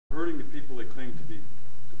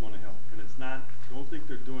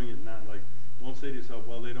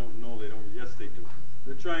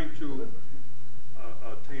trying to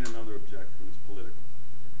attain another objective, and it's political.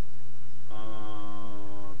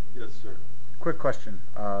 Yes, sir. Quick question.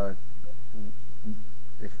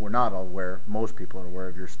 If we're not aware, most people are aware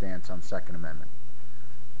of your stance on Second Amendment.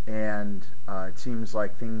 And it seems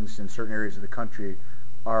like things in certain areas of the country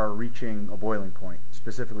are reaching a boiling point,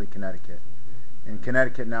 specifically Connecticut. In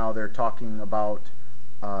Connecticut now, they're talking about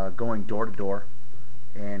going door to door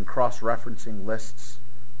and cross-referencing lists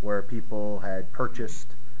where people had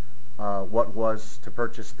purchased what was to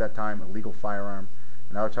purchase at that time a legal firearm.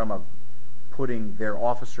 And now they're talking about putting their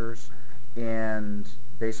officers and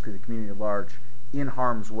basically the community at large in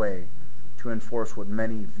harm's way to enforce what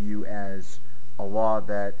many view as a law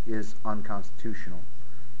that is unconstitutional.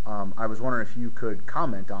 I was wondering if you could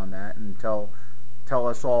comment on that and tell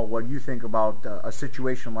us all what you think about a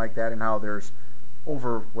situation like that, and how there's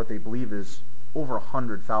over what they believe is over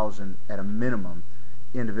 100,000 at a minimum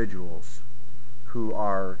individuals who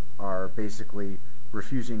are basically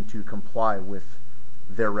refusing to comply with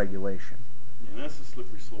their regulation. Yeah, and that's the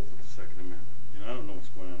slippery slope of the Second Amendment. You know, I don't know what's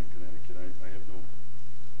going on in Connecticut. I have no,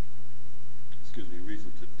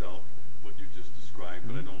 reason to doubt what you just described,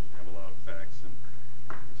 but I don't have a lot of facts, and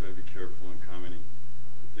I try to be careful in commenting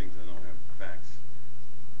on things I don't have facts.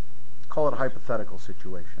 Call it a hypothetical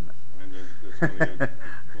situation. And there's really, I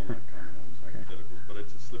will not comment on these hypotheticals, but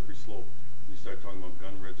it's a slippery slope. You start talking about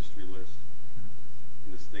gun registry lists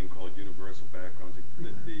and this thing called universal backgrounds.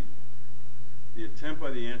 The attempt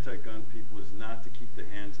by the anti-gun people is not to keep the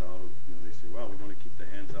hands out of, they say, well, we want to keep the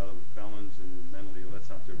hands out of the felons and the mentally ill. That's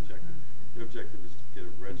not their objective. Their objective is to get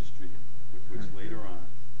a registry with which later on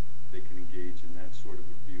they can engage in that sort of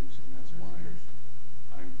abuse, and that's why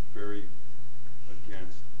I'm very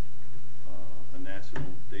against a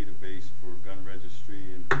national database for gun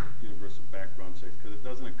registry and universal background checks, because it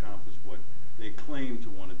doesn't accomplish what they claim to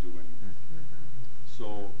want to do anyway.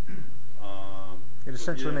 So it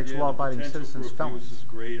essentially makes law-abiding citizens felons. This is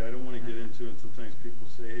great. I don't want to get into it. Sometimes people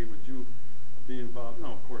say, hey, would you be involved?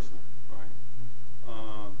 No, of course not, right?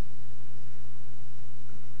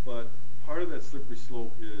 But part of that slippery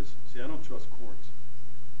slope is, see, I don't trust courts.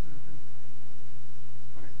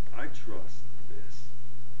 Right? I trust this.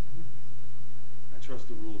 I trust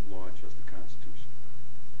the rule of law. I trust the Constitution.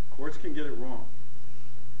 Courts can get it wrong.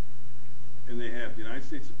 And they have. The United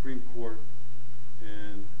States Supreme Court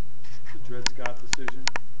in the Dred Scott decision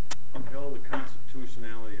upheld the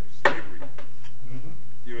constitutionality of slavery.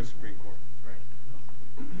 The U.S. Supreme Court.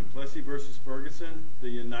 In Plessy versus Ferguson, the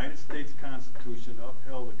United States Constitution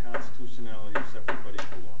upheld the constitutionality of separate but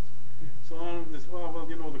equal laws. So on this, well,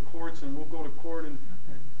 the courts, and we'll go to court, and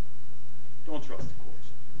don't trust the courts.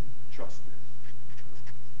 Trust this.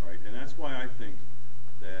 All right, and that's why I think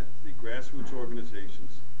that the grassroots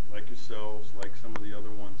organizations, like yourselves, like some of the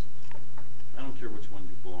other ones, I don't care which one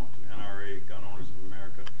you belong to, NRA, Gun Owners of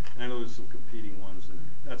America, and I know there's some competing ones, and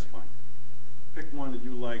that's fine. Pick one that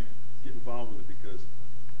you like, get involved with it, because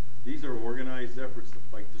these are organized efforts to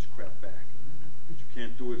fight this crap back. But you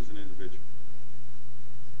can't do it as an individual.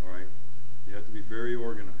 All right? You have to be very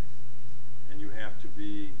organized. And you have to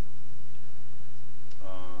be,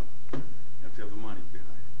 you have to have the money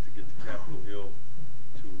behind it to get to Capitol Hill.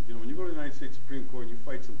 When you go to the United States Supreme Court and you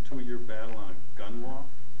fight some 2-year battle on a gun law,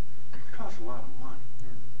 it costs a lot of money.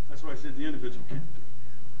 That's why I said the individual can't do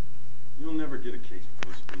it. You'll never get a case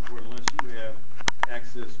before the Supreme Court unless you have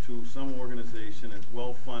access to some organization that's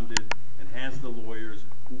well-funded and has the lawyers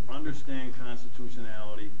who understand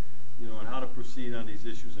constitutionality, and how to proceed on these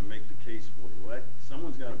issues and make the case for you. Well,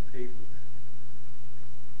 someone's got to pay for that.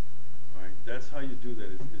 All right? That's how you do that,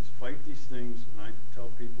 is fight these things. And I tell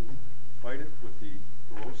people, fight it with the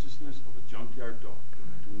ferociousness of a junkyard dog.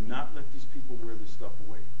 Do not let these people wear this stuff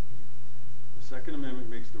away. The Second Amendment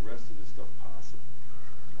makes the rest of this stuff possible.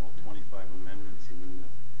 All 25 amendments and then the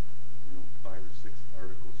 5 or 6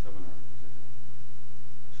 articles, 7 articles.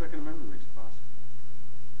 The Second Amendment makes it possible.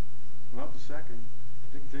 Without the second,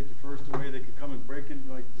 they can take your first away. They can come and break it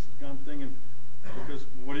like this gun thing, and because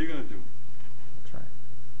what are you going to do? That's right.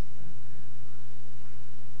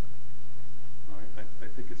 All right. I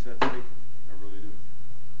think it's that safe. I really do.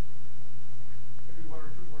 Maybe 1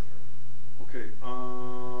 or 2 more, sir. Okay.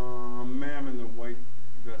 Ma'am in the white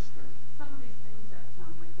vest there. Some of these things that,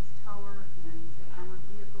 like this tower and say armored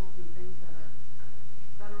vehicles and things that are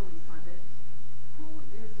federally funded, who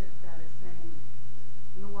is it that is saying,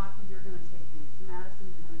 Milwaukee, you're going to take these,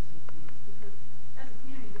 Madison, you're going to take these? Because as a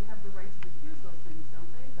community, they have the right to refuse those things,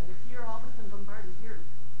 don't they? But if you're all of a sudden bombarded here,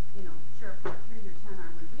 Sheriff Clarke, here's your 10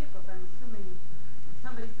 armored vehicles, I'm assuming if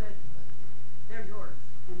somebody said, they're yours,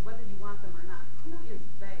 and whether you want them or not, who is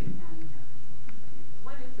they, and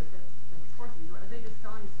what is it that's forcing you? Are they just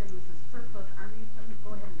selling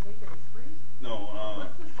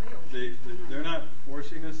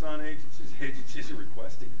pushing this on agencies. Agencies are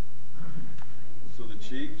requesting it. So the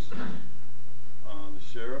chiefs, the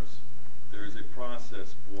sheriffs, there is a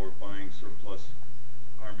process for buying surplus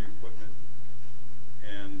Army equipment,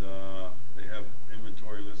 and they have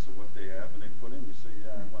inventory lists of what they have, and they put in. You say,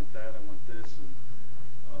 yeah, I want that, I want this, and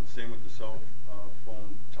same with the cell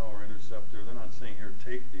phone tower interceptor. They're not saying here,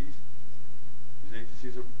 take these. These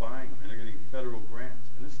agencies are buying them, and they're getting federal grants.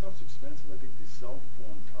 And this stuff's expensive. I think the cell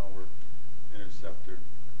phone tower interceptor,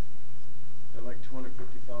 they're like $250,000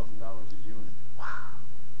 a unit. Wow.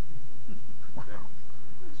 Okay.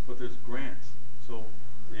 But there's grants. So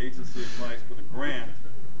the agency applies for the grant,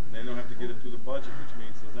 and they don't have to get it through the budget, which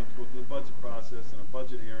means they don't have to go through the budget process and a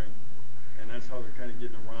budget hearing, and that's how they're kind of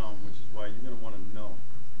getting around, which is why you're going to want to know.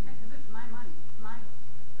 Yeah, because it's my money. It's my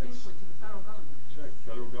input to the federal government. Check.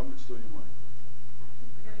 Federal government's still your money. I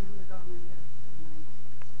keep forgetting who the government is.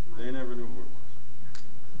 They never knew who it was.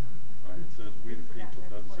 All right, it says we the people. It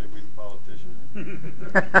doesn't say we the politicians. It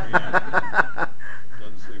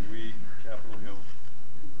doesn't say we, Capitol Hill.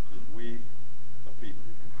 It says we the people.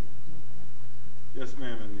 Yes,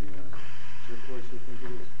 ma'am, in the turquoise, I think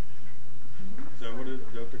it is. Is that what it is? Is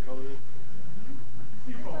that what the color is?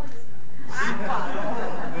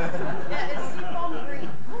 Yeah, it's seafoam green.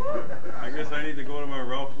 I guess I need to go to my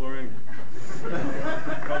Ralph Lauren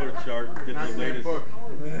color chart and get the latest.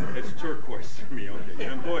 It's turquoise to me. Okay,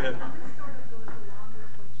 yeah, go ahead. This sort of goes along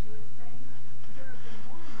with what she was saying. There have been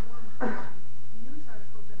more and more news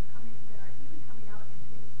articles that are even coming out and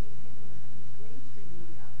being taken in mainstream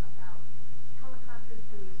media about helicopters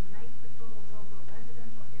doing night patrols over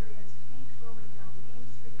residential areas, tanks rolling down Main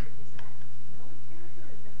Street. Is that military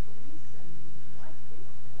or is that police? And what is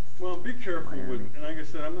this? Well, be careful with, and like I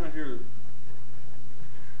said, I'm not here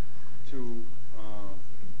to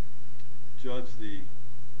judge the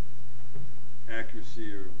accuracy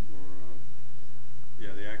or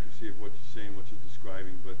the accuracy of what you're saying, what you're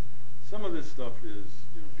describing. But some of this stuff is,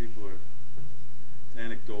 people are, it's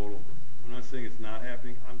anecdotal. I'm not saying it's not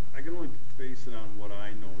happening. I can only base it on what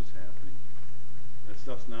I know is happening. That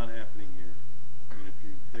stuff's not happening here. And if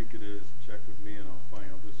you think it is, check with me and I'll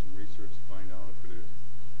do some research to find out if it is.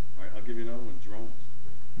 All right, I'll give you another one, drones.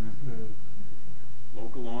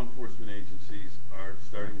 Local law enforcement agencies are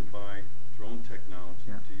starting to buy drone technology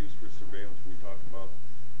to use for surveillance. We talked about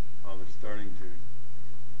how they're starting to,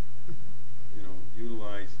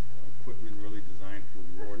 utilize equipment really designed for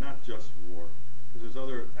war, not just war. Because there's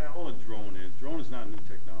all a drone is. Drone is not new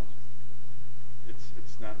technology.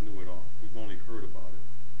 It's not new at all. We've only heard about it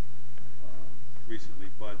recently,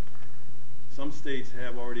 but some states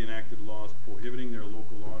have already enacted laws prohibiting their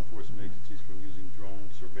local law enforcement agencies from using drone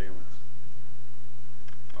surveillance.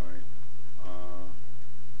 All right.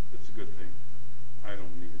 It's a good thing. I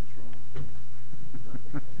don't need a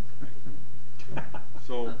drone.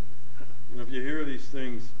 So, if you hear these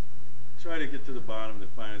things, try to get to the bottom to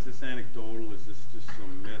find, is this anecdotal? Is this just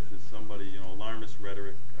some myth? Is somebody, alarmist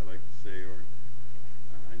rhetoric, I like to say, or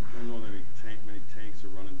I don't know that many tanks are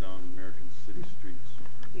running down American city streets.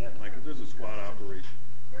 Yeah. Like if there's a squad operation.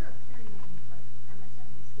 They're appearing in like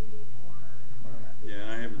MSNBC or Yeah,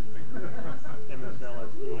 I haven't.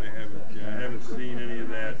 I haven't seen any of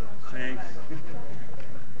that. Tanks.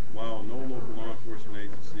 Wow, no local law enforcement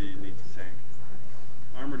agency needs a tank.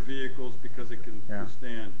 Armored vehicles because it can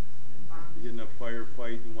withstand. You get in a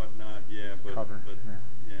firefight and whatnot. Yeah, but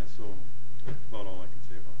So that's about all I can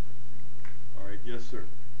say about that. All right, yes, sir.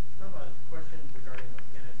 I have a question regarding like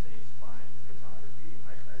NSA spying photography.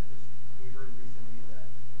 We heard recently that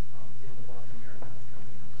the Boston Marathon's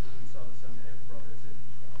coming up. We saw the Seminary Brothers in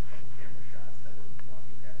couple camera shots that were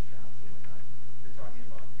walking past shops and whatnot. They're talking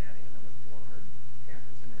about adding another 400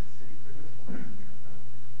 cameras in that city for this Boston Marathon.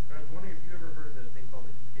 But I was wondering if you ever heard of the thing called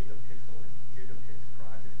the Gigapixel or Gigapix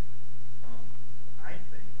project. I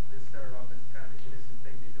think this started off as kind of an innocent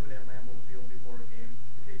thing. They do it at Lambeau Field before a game.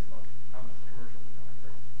 It takes about, I'm a commercial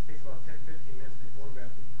photographer. It takes about 10, 15 minutes. They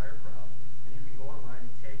photograph the entire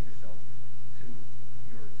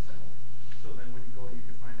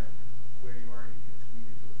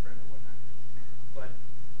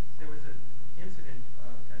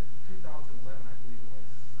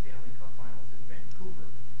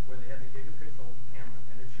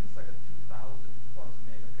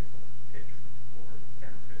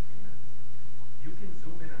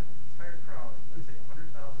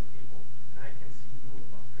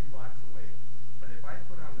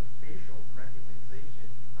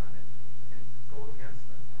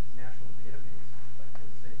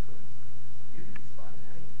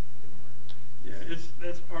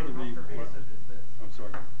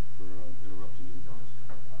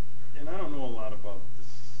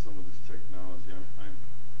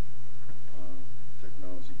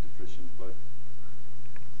but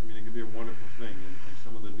I mean, it can be a wonderful thing, and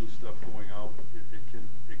some of the new stuff going out, it can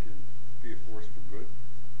be a force for good,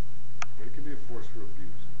 but it can be a force for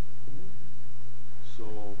abuse.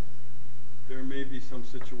 So there may be some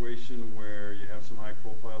situation where you have some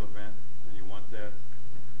high-profile event, and you want that.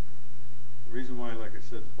 The reason why, like I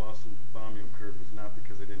said, the Boston bombing occurred was not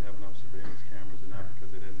because they didn't have enough surveillance cameras, and not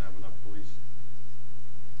because they didn't have enough police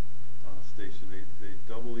station. They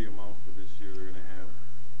double the amount for this year. They're going to have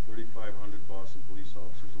 3,500 Boston police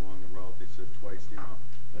officers along the route. They said twice the amount.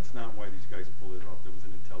 That's not why these guys pulled it off. There was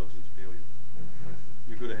an intelligence failure.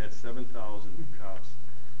 You could have had 7,000 cops,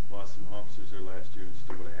 Boston officers there last year, and it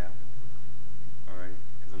still would have happened. All right?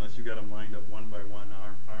 Because unless you got them lined up one by one,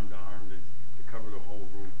 arm to arm, to cover the whole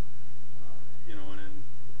route, you know, and then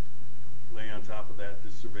lay on top of that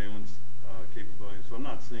this surveillance capability. So I'm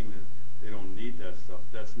not saying that they don't need that stuff.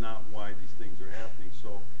 That's not why these things are happening.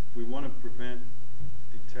 So we want to prevent,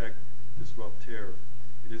 detect, disrupt terror.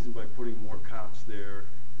 It isn't by putting more cops there,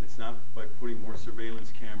 and it's not by putting more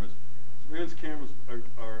surveillance cameras. Surveillance cameras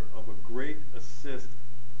are of a great assist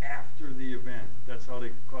after the event. That's how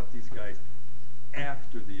they caught these guys,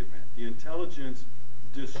 after the event. The intelligence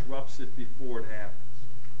disrupts it before it happens.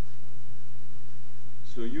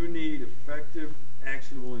 So you need effective,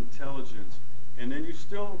 actionable intelligence. And then you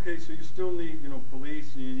still, okay, so you still need, you know,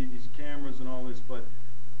 police, and you need these cameras and all this, but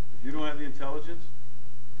if you don't have the intelligence,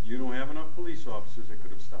 you don't have enough police officers that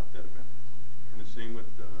could have stopped that event. And the same with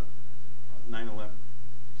 9/11.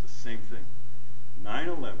 It's the same thing.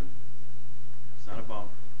 9/11, it's not about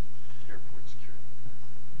airport security.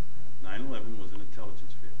 9/11 was an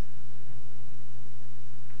intelligence failure.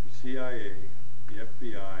 The CIA, the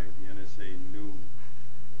FBI, the NSA knew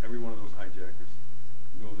every one of those hijackers.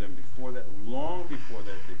 Knew of them before that, long before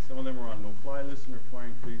that date. Some of them were on no-fly lists and are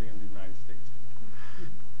flying freely in the United States.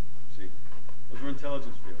 See, those were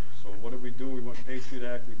intelligence failures. So what did we do? We went Patriot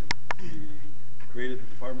Act. We created the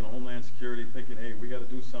Department of Homeland Security, thinking, hey, we got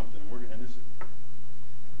to do something. And this is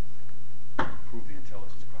improve the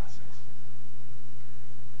intelligence process.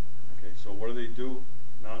 Okay, so what do?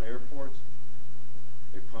 Now airports,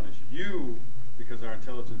 they punish you because our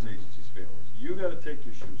intelligence agencies fail us. You got to take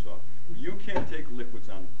your shoes off. You can't take liquids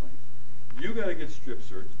on the plane. You got to get strip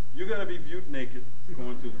searched. You got to be viewed naked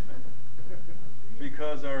going through the thing.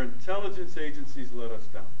 Because our intelligence agencies let us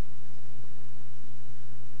down.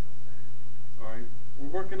 All right? We're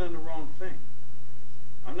working on the wrong thing.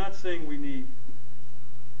 I'm not saying we need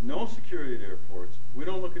no security at airports. We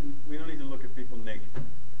don't need to look at people naked.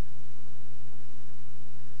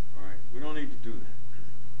 All right? We don't need to do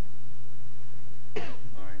that.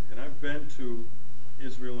 All right? And I've been to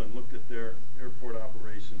Israel and looked at their airport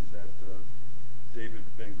operations at David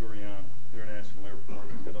Ben Gurion International Airport.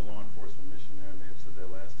 We did a law enforcement mission there, and they had said that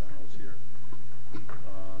last time I was here.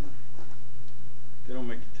 They don't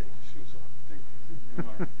make you take your shoes off.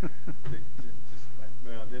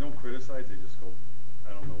 They don't criticize. They just go,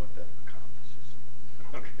 I don't know what that accomplishes.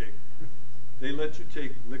 Okay. They let you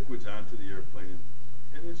take liquids onto the airplane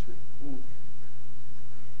in Israel. Who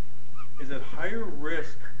is at higher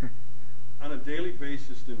risk on a daily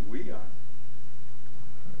basis than we are.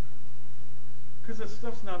 Because that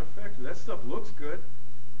stuff's not effective. That stuff looks good.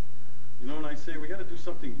 You know, when I say we got to do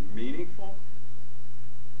something meaningful,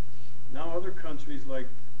 now other countries like,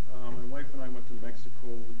 my wife and I went to Mexico.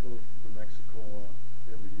 We go to Mexico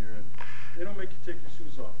every year, and they don't make you take your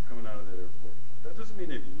shoes off coming out of that airport. That doesn't mean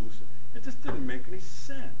they've loosened. It just didn't make any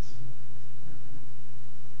sense.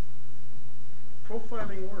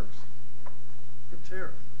 Profiling works for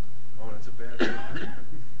terror. Oh, that's a bad thing.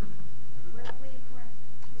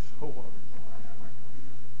 So what?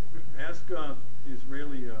 Ask the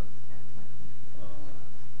Israeli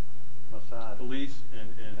police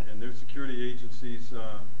and their security agencies.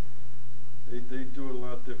 They do it a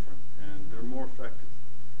lot different, and they're more effective.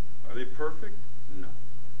 Are they perfect? No.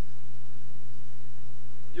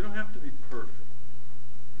 You don't have to be perfect.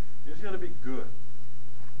 You just got to be good.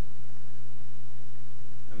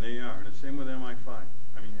 And they are. And the same with MI5.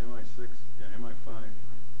 I mean, MI6, yeah, MI5,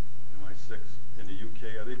 MI6 in the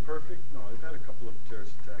UK. Are they perfect? No, they've had a couple of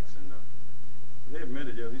terrorist attacks, and they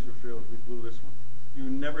admitted, yeah, these were failures. We blew this one. You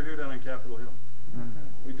never hear that on Capitol Hill.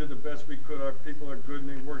 We did the best we could. Our people are good, and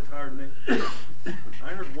they worked hard. And I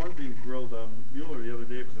heard one being grilled, Mueller, the other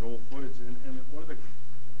day. It was an old footage, and one of the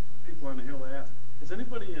people on the Hill asked, has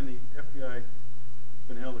anybody in the FBI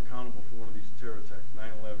been held accountable for one of these terror attacks,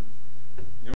 9/11,